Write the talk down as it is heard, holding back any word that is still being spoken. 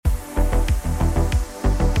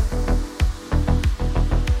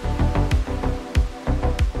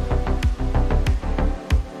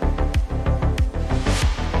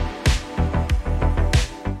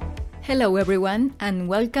Hello everyone, and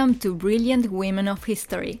welcome to Brilliant Women of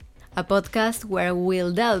History, a podcast where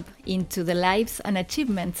we'll delve into the lives and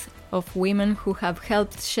achievements of women who have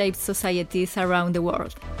helped shape societies around the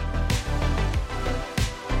world.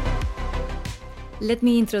 Let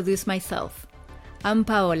me introduce myself. I'm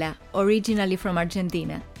Paola, originally from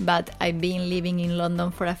Argentina, but I've been living in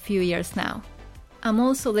London for a few years now. I'm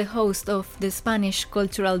also the host of the Spanish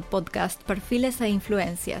cultural podcast Perfiles e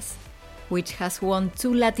Influencias, which has won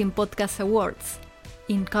 2 Latin Podcast Awards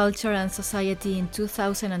in Culture and Society in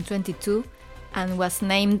 2022 and was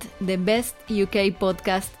named the Best UK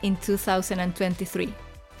Podcast in 2023.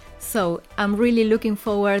 So I'm really looking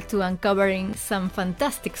forward to uncovering some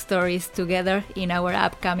fantastic stories together in our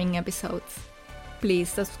upcoming episodes. Please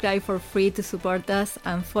subscribe for free to support us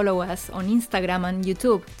and follow us on Instagram and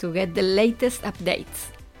YouTube to get the latest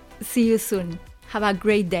updates. See you soon. Have a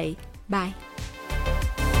great day. Bye.